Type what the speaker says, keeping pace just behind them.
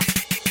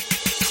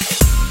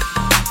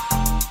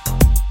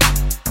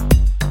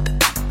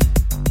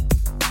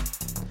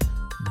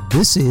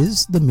This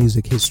is the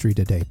Music History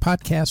Today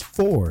podcast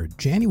for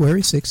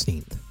January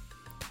 16th.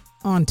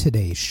 On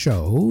today's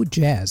show,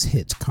 jazz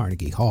hits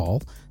Carnegie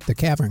Hall, the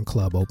Cavern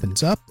Club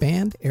opens up,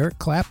 and Eric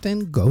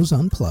Clapton goes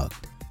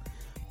unplugged.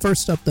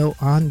 First up, though,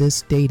 on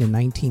this date in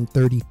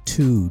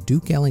 1932,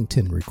 Duke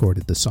Ellington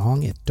recorded the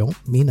song It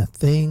Don't Mean a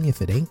Thing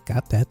If It Ain't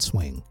Got That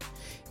Swing.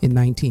 In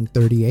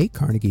 1938,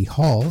 Carnegie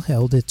Hall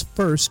held its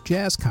first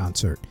jazz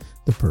concert.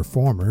 The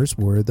performers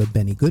were the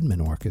Benny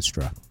Goodman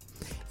Orchestra.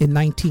 In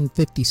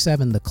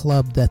 1957, the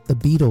club that the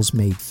Beatles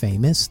made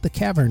famous, the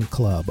Cavern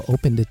Club,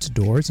 opened its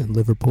doors in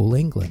Liverpool,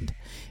 England.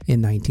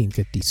 In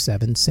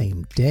 1957,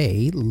 same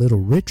day, Little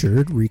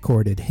Richard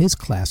recorded his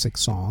classic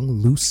song,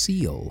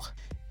 Lucille.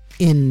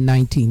 In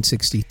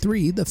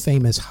 1963, the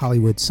famous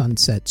Hollywood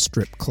Sunset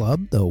Strip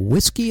Club, the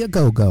Whiskey A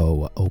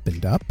Go-Go,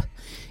 opened up.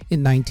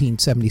 In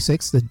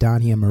 1976, the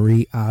Donnie and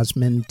Marie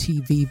Osmond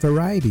TV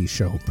variety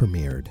show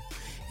premiered.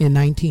 In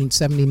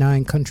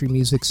 1979, country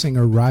music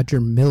singer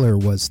Roger Miller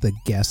was the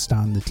guest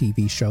on the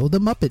TV show The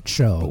Muppet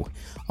Show.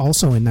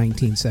 Also in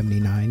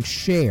 1979,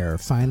 Cher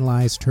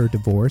finalized her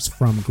divorce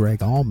from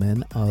Greg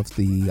Allman of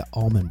the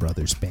Allman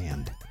Brothers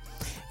Band.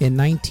 In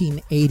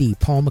 1980,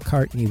 Paul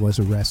McCartney was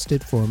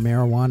arrested for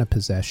marijuana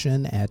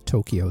possession at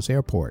Tokyo's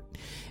airport.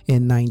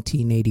 In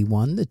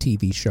 1981, the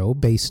TV show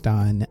based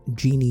on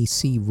Jeannie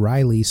C.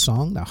 Riley's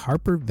song The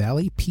Harper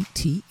Valley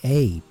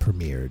PTA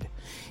premiered.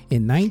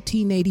 In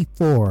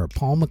 1984,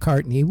 Paul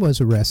McCartney was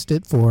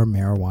arrested for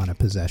marijuana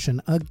possession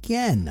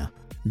again,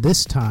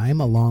 this time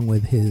along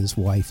with his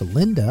wife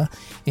Linda,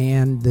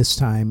 and this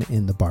time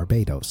in the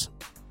Barbados.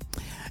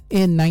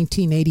 In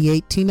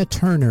 1988, Tina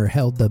Turner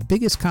held the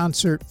biggest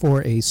concert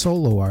for a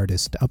solo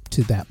artist up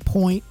to that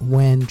point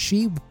when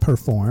she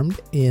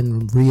performed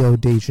in Rio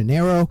de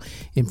Janeiro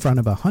in front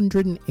of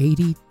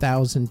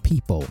 180,000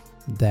 people.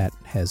 That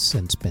has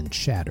since been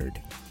shattered.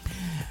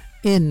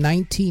 In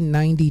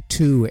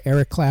 1992,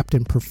 Eric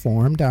Clapton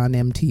performed on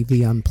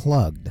MTV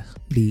Unplugged.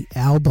 The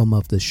album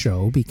of the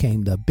show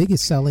became the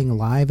biggest-selling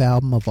live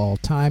album of all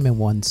time and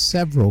won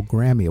several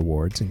Grammy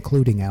Awards,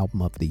 including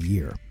Album of the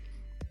Year.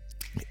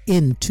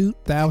 In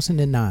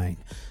 2009,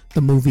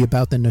 the movie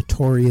about the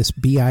Notorious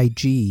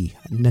B.I.G.,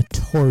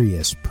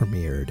 Notorious,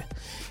 premiered.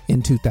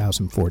 In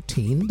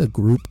 2014, the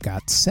group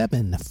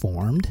GOT7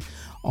 formed.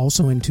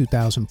 Also in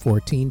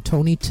 2014,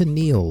 Toni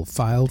Tennille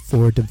filed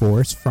for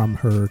divorce from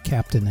her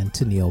Captain and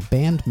Tennille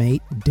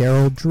bandmate,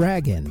 Daryl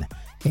Dragon,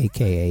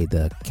 a.k.a.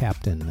 the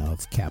captain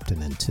of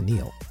Captain and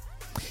Tennille.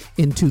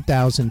 In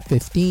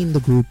 2015, the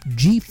group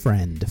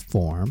G-Friend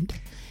formed.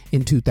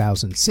 In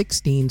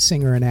 2016,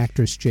 singer and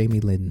actress Jamie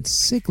Lynn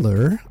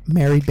Sigler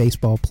married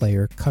baseball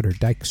player Cutter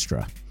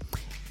Dykstra.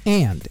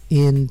 And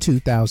in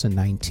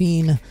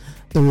 2019,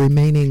 the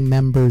remaining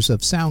members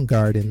of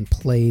Soundgarden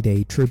played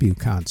a tribute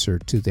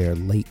concert to their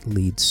late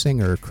lead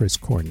singer, Chris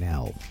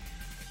Cornell.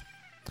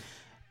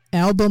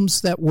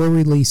 Albums that were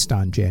released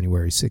on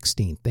January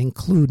 16th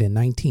include in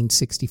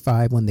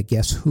 1965 when the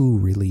Guess Who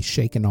released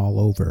Shakin' All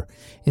Over.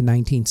 In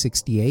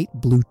 1968,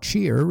 Blue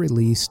Cheer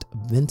released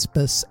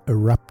Vincepus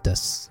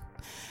Eruptus.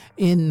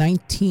 In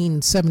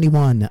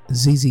 1971,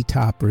 ZZ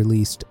Top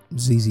released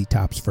ZZ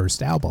Top's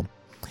first album.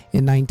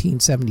 In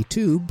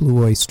 1972,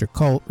 Blue Oyster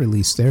Cult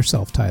released their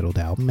self-titled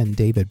album, and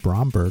David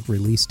Bromberg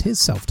released his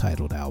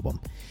self-titled album.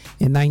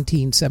 In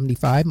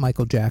 1975,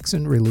 Michael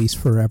Jackson released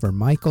Forever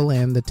Michael,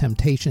 and The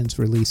Temptations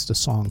released A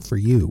Song for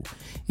You.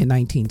 In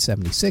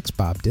 1976,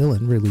 Bob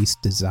Dylan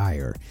released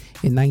Desire.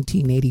 In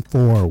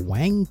 1984,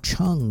 Wang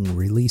Chung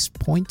released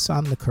Points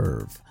on the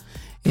Curve.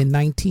 In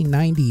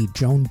 1990,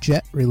 Joan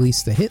Jett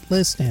released The Hit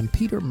List, and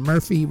Peter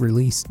Murphy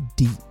released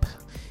Deep.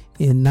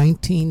 In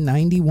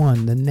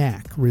 1991, The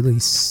Knack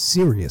released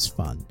Serious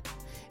Fun.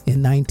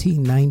 In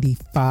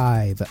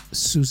 1995,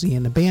 Susie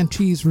and the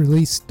Banshees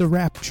released The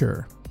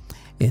Rapture.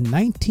 In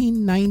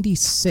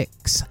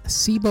 1996,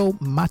 Cibo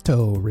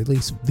Matto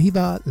released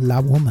Viva la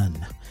Woman.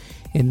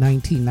 In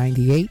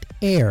 1998,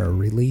 Air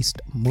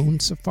released Moon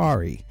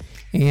Safari.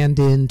 And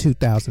in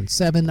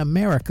 2007,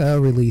 America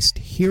released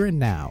Here and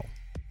Now.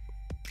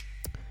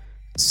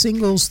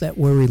 Singles that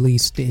were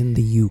released in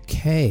the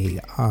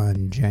UK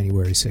on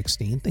January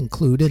 16th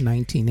included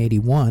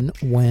 1981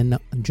 when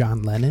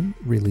John Lennon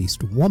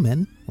released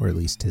Woman, or at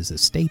least his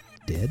estate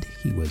did.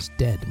 He was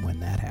dead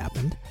when that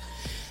happened.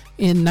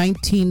 In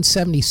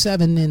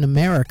 1977 in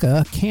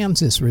America,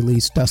 Kansas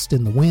released Dust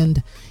in the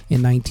Wind.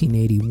 In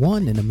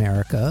 1981 in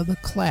America, The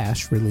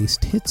Clash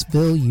released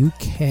Hitsville,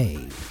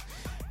 UK.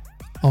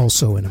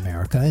 Also in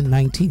America, in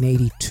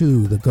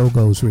 1982, the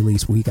Go-Go's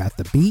released We Got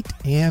the Beat,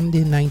 and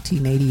in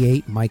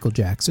 1988, Michael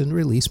Jackson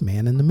released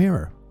Man in the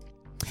Mirror.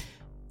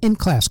 In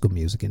classical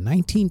music, in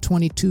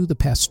 1922, the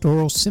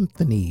Pastoral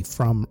Symphony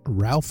from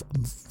Ralph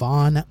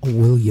Vaughan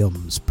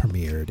Williams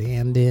premiered,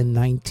 and in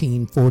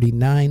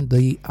 1949,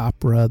 the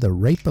opera The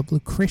Rape of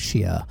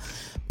Lucretia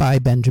by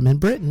Benjamin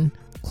Britten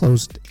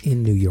closed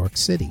in New York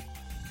City.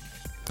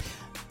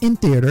 In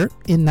theater,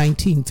 in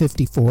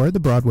 1954, the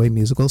Broadway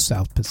musical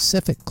South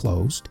Pacific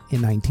closed.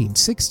 In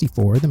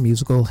 1964, the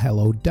musical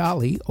Hello,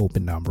 Dolly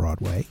opened on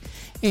Broadway.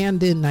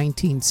 And in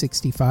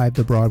 1965,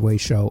 the Broadway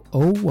show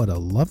Oh, What a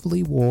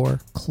Lovely War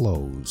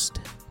closed.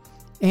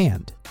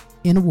 And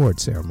in award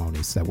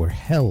ceremonies that were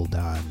held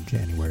on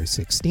January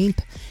 16th,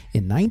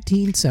 in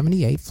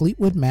 1978,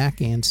 Fleetwood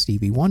Mac and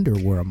Stevie Wonder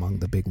were among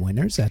the big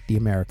winners at the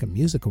American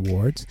Music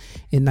Awards.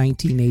 In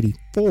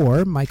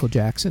 1984, Michael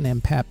Jackson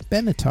and Pat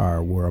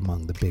Benatar were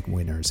among the big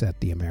winners at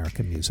the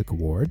American Music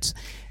Awards.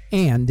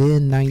 And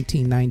in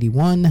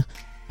 1991,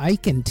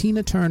 Ike and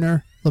Tina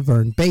Turner,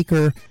 Laverne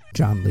Baker,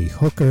 John Lee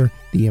Hooker,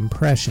 The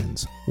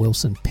Impressions,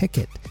 Wilson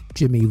Pickett,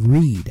 Jimmy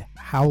Reed,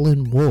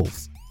 Howlin'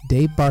 Wolf,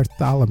 Dave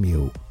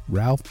Bartholomew,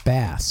 Ralph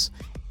Bass,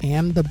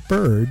 and the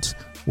Byrds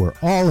were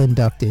all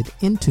inducted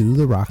into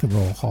the Rock and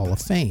Roll Hall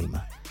of Fame.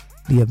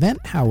 The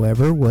event,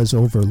 however, was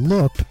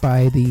overlooked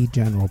by the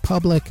general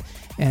public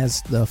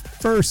as the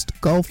first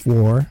Gulf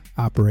War,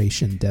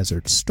 Operation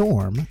Desert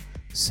Storm,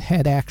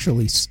 had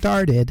actually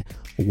started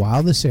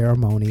while the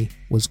ceremony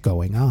was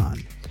going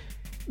on.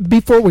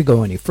 Before we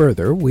go any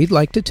further, we'd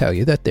like to tell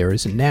you that there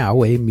is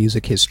now a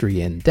Music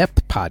History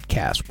In-Depth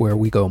podcast where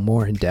we go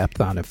more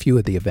in-depth on a few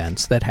of the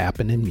events that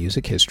happen in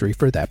music history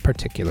for that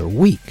particular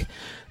week.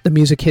 The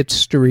Music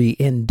History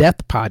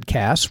In-Depth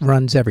podcast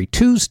runs every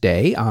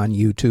Tuesday on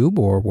YouTube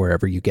or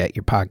wherever you get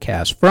your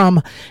podcasts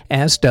from,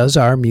 as does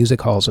our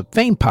Music Halls of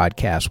Fame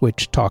podcast,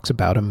 which talks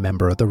about a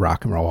member of the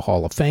Rock and Roll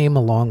Hall of Fame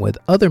along with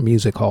other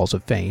Music Halls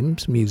of Fame,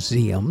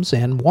 museums,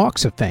 and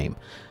walks of fame.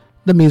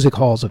 The Music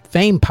Halls of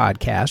Fame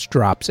podcast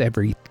drops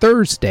every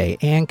Thursday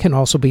and can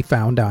also be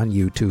found on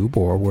YouTube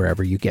or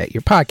wherever you get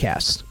your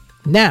podcasts.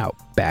 Now,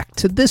 back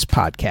to this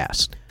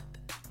podcast.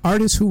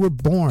 Artists who were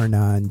born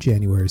on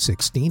January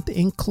 16th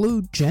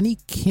include Jenny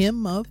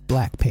Kim of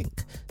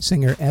Blackpink,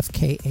 singer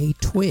FKA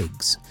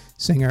Twigs,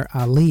 singer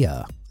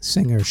Aaliyah,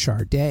 singer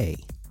Sade,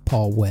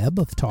 Paul Webb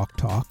of Talk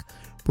Talk,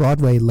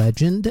 Broadway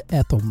legend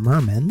Ethel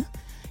Merman,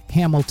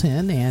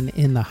 Hamilton and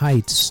In the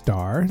Heights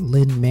star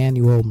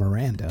Lin-Manuel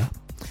Miranda,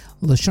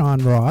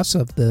 LaShawn Ross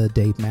of the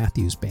Dave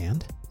Matthews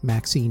Band,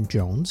 Maxine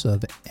Jones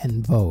of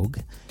En Vogue,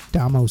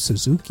 Damo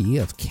Suzuki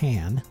of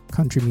Can,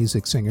 country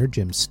music singer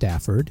Jim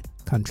Stafford,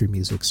 country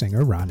music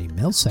singer Ronnie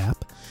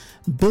Millsap,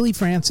 Billy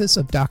Francis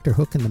of Dr.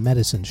 Hook and the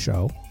Medicine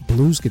Show,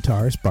 blues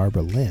guitarist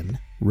Barbara Lynn,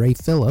 Ray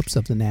Phillips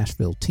of the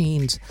Nashville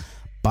Teens,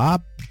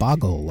 Bob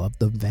Bogle of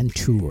the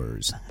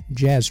Ventures,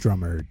 jazz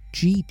drummer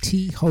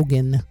G.T.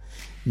 Hogan,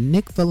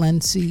 Nick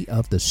Valenci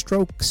of the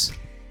Strokes,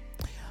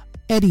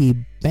 Eddie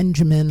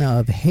Benjamin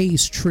of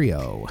Hayes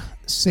Trio,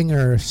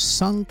 singer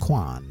Sung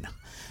Kwan,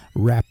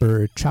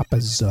 rapper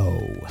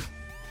Chapazo,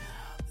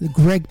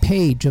 Greg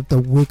Page of the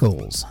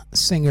Wiggles,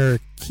 singer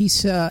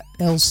Kisa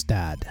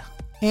Elstad,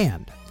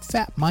 and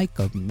Fat Mike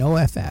of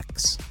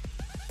NoFX.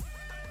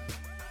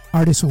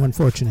 Artists who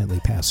unfortunately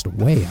passed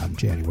away on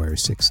January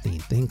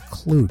 16th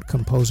include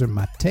composer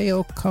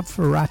Matteo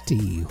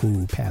Cafferati,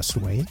 who passed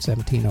away in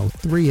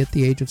 1703 at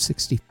the age of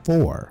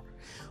 64.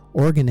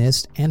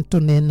 Organist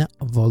Antonin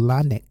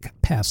Volanik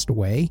passed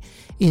away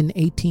in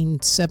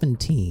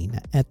 1817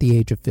 at the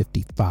age of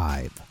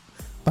 55.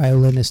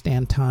 Violinist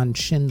Anton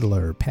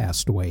Schindler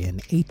passed away in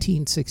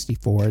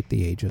 1864 at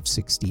the age of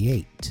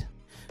 68.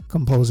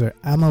 Composer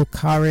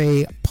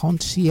Amilcare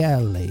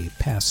Ponchielli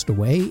passed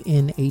away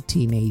in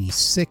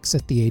 1886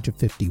 at the age of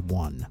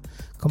 51.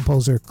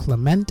 Composer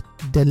Clement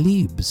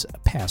Delibes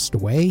passed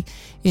away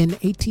in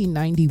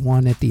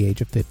 1891 at the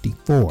age of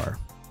 54.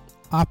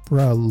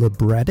 Opera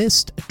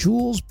librettist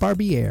Jules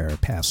Barbier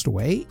passed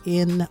away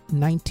in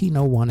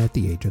 1901 at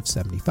the age of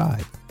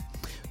 75.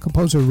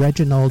 Composer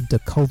Reginald de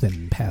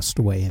Koven passed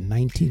away in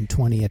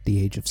 1920 at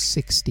the age of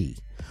 60.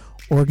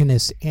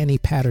 Organist Annie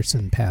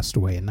Patterson passed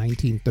away in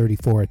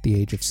 1934 at the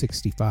age of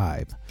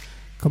 65.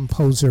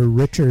 Composer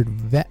Richard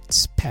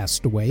Vetz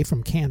passed away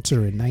from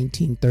cancer in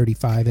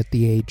 1935 at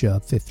the age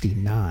of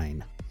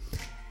 59.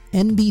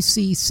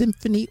 NBC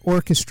Symphony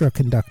Orchestra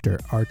conductor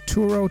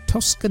Arturo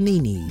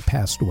Toscanini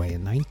passed away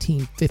in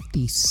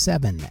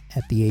 1957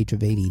 at the age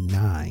of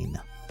 89.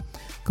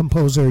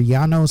 Composer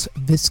Janos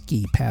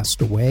Visky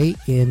passed away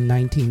in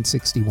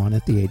 1961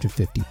 at the age of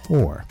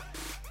 54.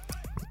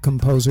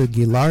 Composer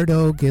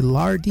Gilardo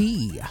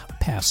Gilardi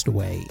passed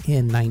away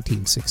in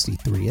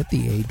 1963 at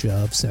the age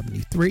of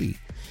 73.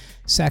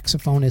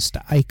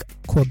 Saxophonist Ike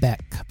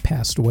Quebec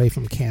passed away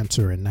from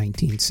cancer in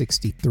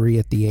 1963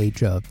 at the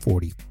age of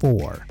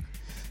 44.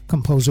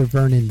 Composer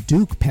Vernon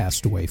Duke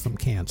passed away from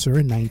cancer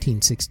in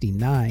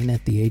 1969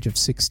 at the age of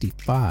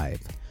 65.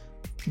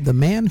 The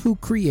man who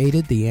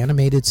created the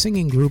animated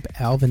singing group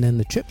Alvin and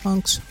the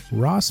Chipmunks,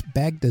 Ross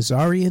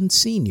Bagdasarian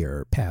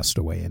Sr., passed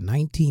away in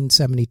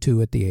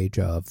 1972 at the age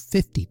of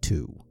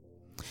 52.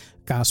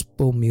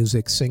 Gospel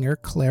music singer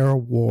Clara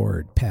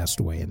Ward passed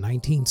away in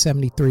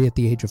 1973 at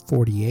the age of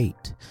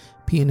 48.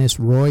 Pianist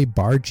Roy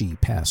Bargee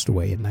passed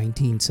away in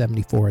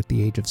 1974 at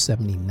the age of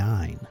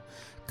 79.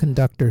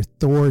 Conductor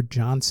Thor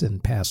Johnson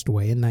passed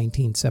away in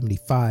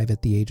 1975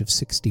 at the age of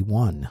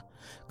 61.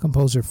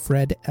 Composer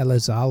Fred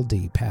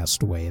Elizalde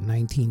passed away in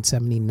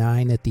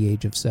 1979 at the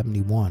age of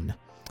 71.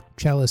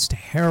 Cellist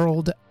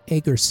Harold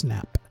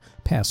Egersnap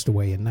passed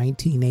away in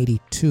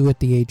 1982 at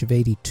the age of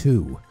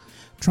 82.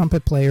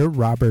 Trumpet player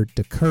Robert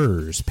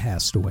DeKers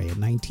passed away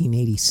in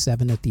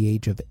 1987 at the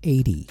age of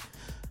 80.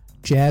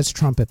 Jazz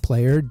trumpet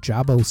player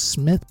Jabo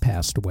Smith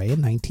passed away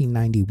in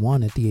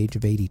 1991 at the age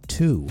of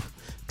 82.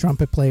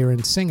 Trumpet player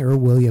and singer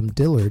William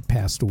Dillard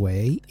passed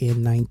away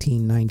in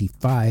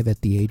 1995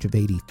 at the age of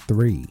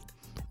 83.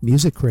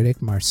 Music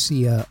critic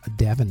Marcia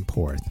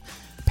Davenport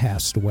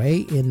passed away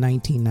in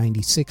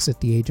 1996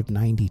 at the age of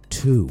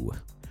 92.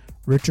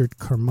 Richard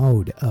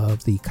Kermode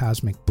of the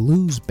Cosmic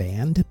Blues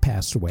Band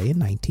passed away in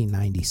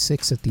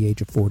 1996 at the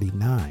age of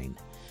 49.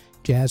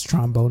 Jazz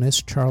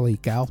trombonist Charlie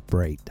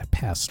Galbraith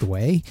passed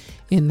away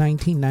in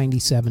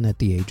 1997 at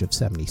the age of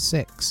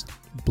 76.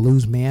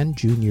 Bluesman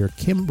Junior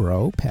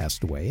Kimbrough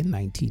passed away in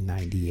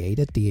 1998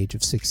 at the age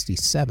of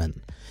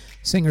 67.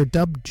 Singer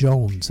Dub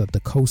Jones of the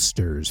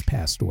Coasters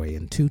passed away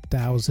in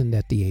 2000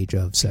 at the age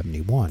of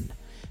 71.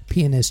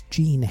 Pianist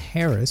Gene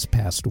Harris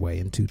passed away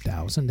in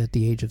 2000 at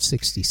the age of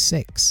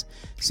 66.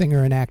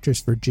 Singer and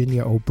actress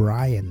Virginia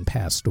O'Brien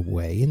passed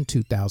away in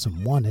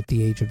 2001 at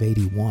the age of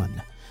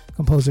 81.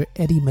 Composer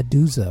Eddie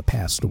Meduza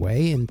passed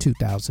away in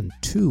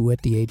 2002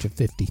 at the age of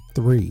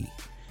 53.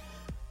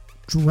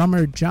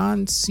 Drummer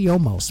John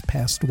Siomos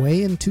passed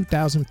away in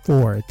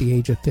 2004 at the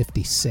age of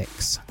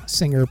 56.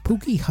 Singer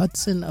Pookie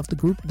Hudson of the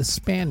group The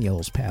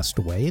Spaniels passed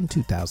away in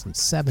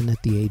 2007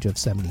 at the age of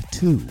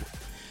 72.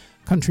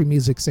 Country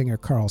music singer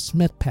Carl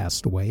Smith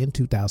passed away in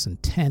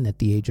 2010 at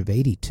the age of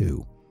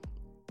 82.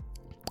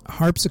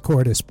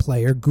 Harpsichordist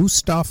player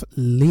Gustav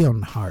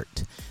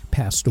Leonhardt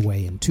passed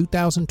away in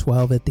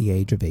 2012 at the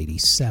age of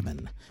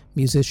 87.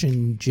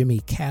 Musician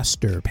Jimmy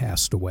Castor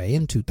passed away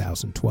in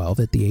 2012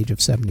 at the age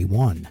of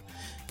 71.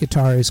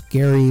 Guitarist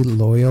Gary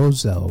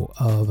Loyozo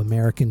of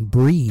American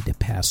Breed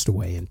passed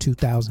away in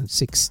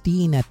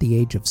 2016 at the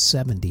age of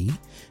 70.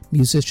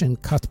 Musician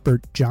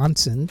Cuthbert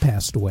Johnson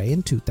passed away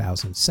in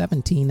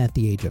 2017 at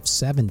the age of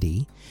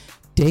 70.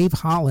 Dave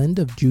Holland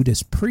of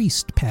Judas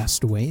Priest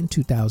passed away in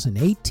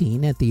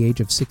 2018 at the age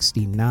of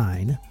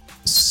 69.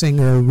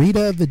 Singer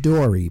Rita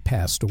Vidori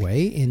passed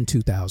away in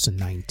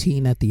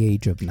 2019 at the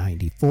age of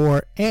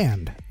 94,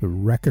 and the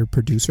record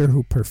producer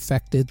who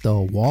perfected the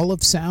wall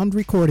of sound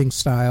recording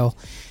style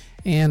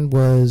and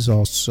was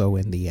also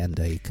in the end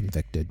a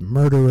convicted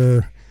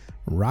murderer,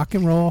 Rock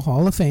and Roll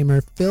Hall of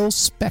Famer Phil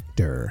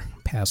Spector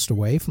passed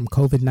away from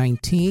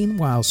COVID-19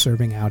 while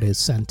serving out his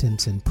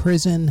sentence in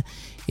prison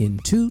in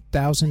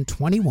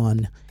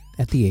 2021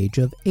 at the age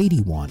of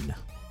 81.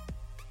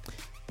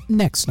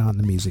 Next on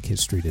the Music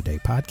History Today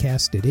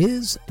podcast, it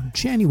is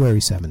January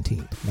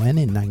 17th, when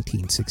in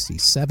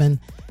 1967,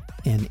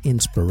 an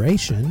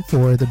inspiration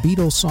for the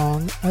Beatles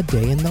song A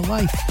Day in the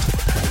Life took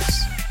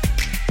place.